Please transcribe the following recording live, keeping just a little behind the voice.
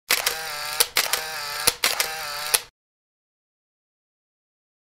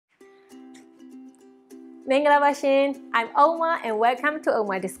Myanmar, I'm Oma and welcome to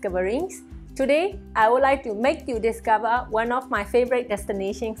Oma Discoverings. Today, I would like to make you discover one of my favorite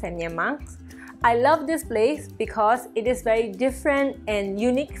destinations in Myanmar. I love this place because it is very different and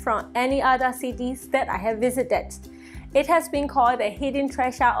unique from any other cities that I have visited. It has been called the hidden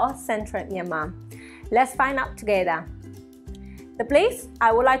treasure of Central Myanmar. Let's find out together. The place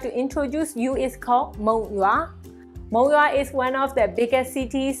I would like to introduce you is called Mong Yua. Mong Yua is one of the biggest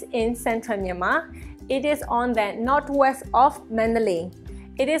cities in Central Myanmar. It is on the northwest of Mandalay.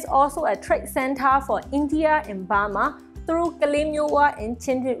 It is also a trade center for India and Burma through Kalim Yua and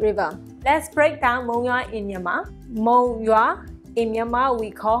Chinrit River. Let's break down Mong Yua in Myanmar. Mong Yua in Myanmar we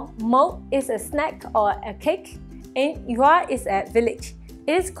call Mo is a snack or a cake, and Yua is a village.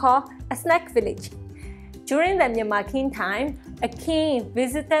 It is called a snack village. During the Myanmar king time, a king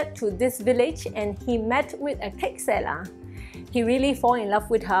visited to this village and he met with a cake seller. He really fell in love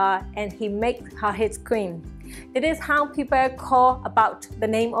with her and he made her his queen. This is how people call about the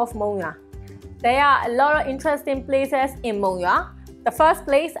name of Mong Yua. There are a lot of interesting places in Mong Yua. The first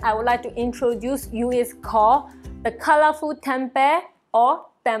place I would like to introduce you is called the Colorful Temple or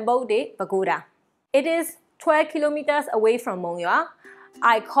Temple de Pagoda. It is 12 kilometers away from Mong Yua.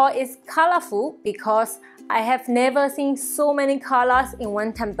 I call it colorful because I have never seen so many colors in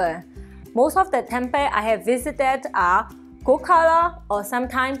one temple. Most of the temples I have visited are gold color or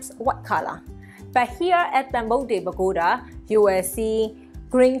sometimes white color. But here at Temple de Pagoda, you will see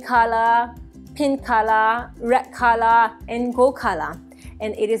green color, pink color, red color, and gold color.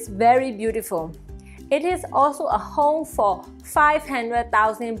 And it is very beautiful. It is also a home for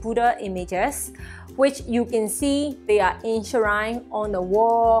 500,000 Buddha images, which you can see they are enshrined on the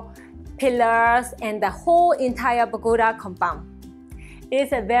wall, pillars, and the whole entire pagoda compound. It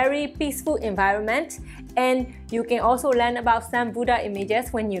is a very peaceful environment, and you can also learn about some Buddha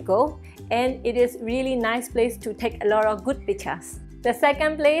images when you go, and it is really nice place to take a lot of good pictures. The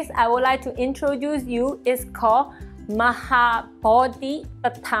second place I would like to introduce you is called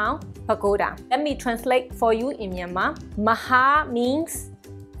Mahabodhipattha Pagoda. Let me translate for you in Myanmar. Maha means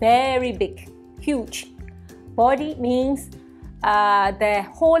very big, huge. Bodhi means the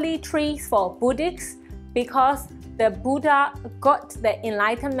holy trees for Buddhists, because the Buddha got the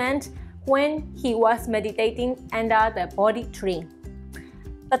enlightenment when he was meditating under the Bodhi tree.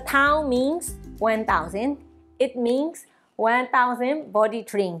 The town means 1,000. It means 1,000 Bodhi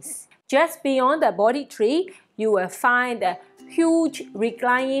trees. Just beyond the Bodhi tree, you will find the huge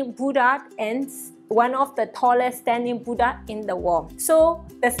reclining Buddha and one of the tallest standing Buddha in the world. So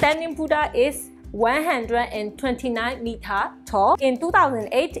the standing Buddha is 129 meters tall. In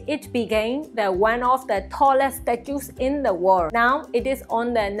 2008, it became one of the tallest statues in the world. Now it is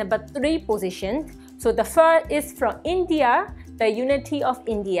on the number 3 position. So the first is from India, the unity of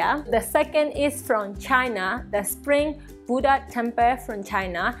India. The second is from China, the Spring Buddha temple from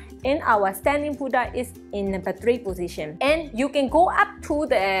China. And our standing Buddha is in number 3 position. And you can go up to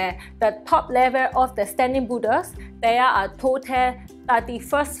the top level of the standing Buddhas. There are a total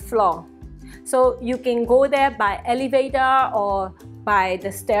 31st floor. So you can go there by elevator or by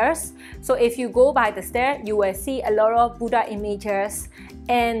the stairs. So if you go by the stair, you will see a lot of Buddha images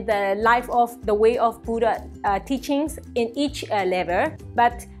and the way of Buddha teachings in each level.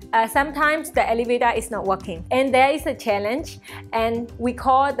 But sometimes the elevator is not working. And there is a challenge, and we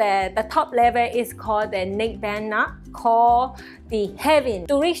call the top level is called the Nibbana, called the heaven.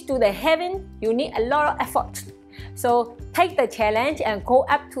 To reach to the heaven, you need a lot of effort. So take the challenge and go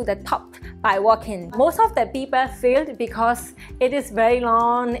up to the top by walking. Most of the people failed because it is very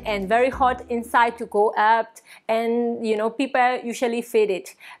long and very hot inside to go up, and people usually fail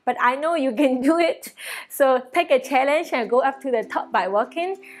it. But I know you can do it. So take a challenge and go up to the top by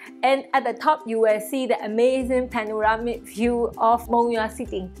walking. And at the top you will see the amazing panoramic view of Mong Yua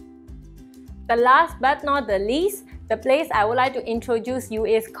city. The last but not the least, the place I would like to introduce you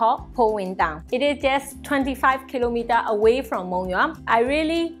is called Po Win Dang. It is just 25 kilometers away from Mong Yua. I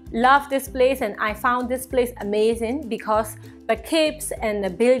really love this place and I found this place amazing because the caves and the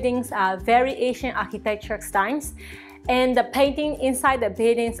buildings are very Asian architecture styles. And the painting inside the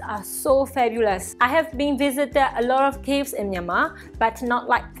buildings are so fabulous. I have been visited a lot of caves in Myanmar, but not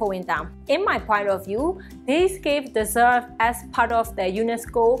like Po Win Dang. In my point of view, these caves deserve as part of the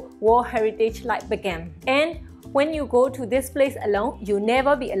UNESCO World Heritage Site Program. And when you go to this place alone, you'll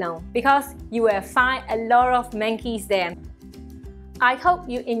never be alone because you will find a lot of monkeys there. I hope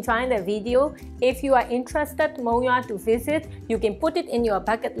you enjoyed the video. If you are interested in Mong Yua to visit, you can put it in your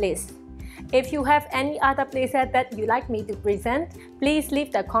bucket list. If you have any other places that you like me to present, please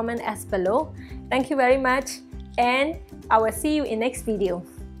leave the comment as below. Thank you very much, and I will see you in next video.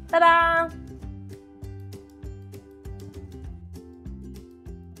 Ta-da!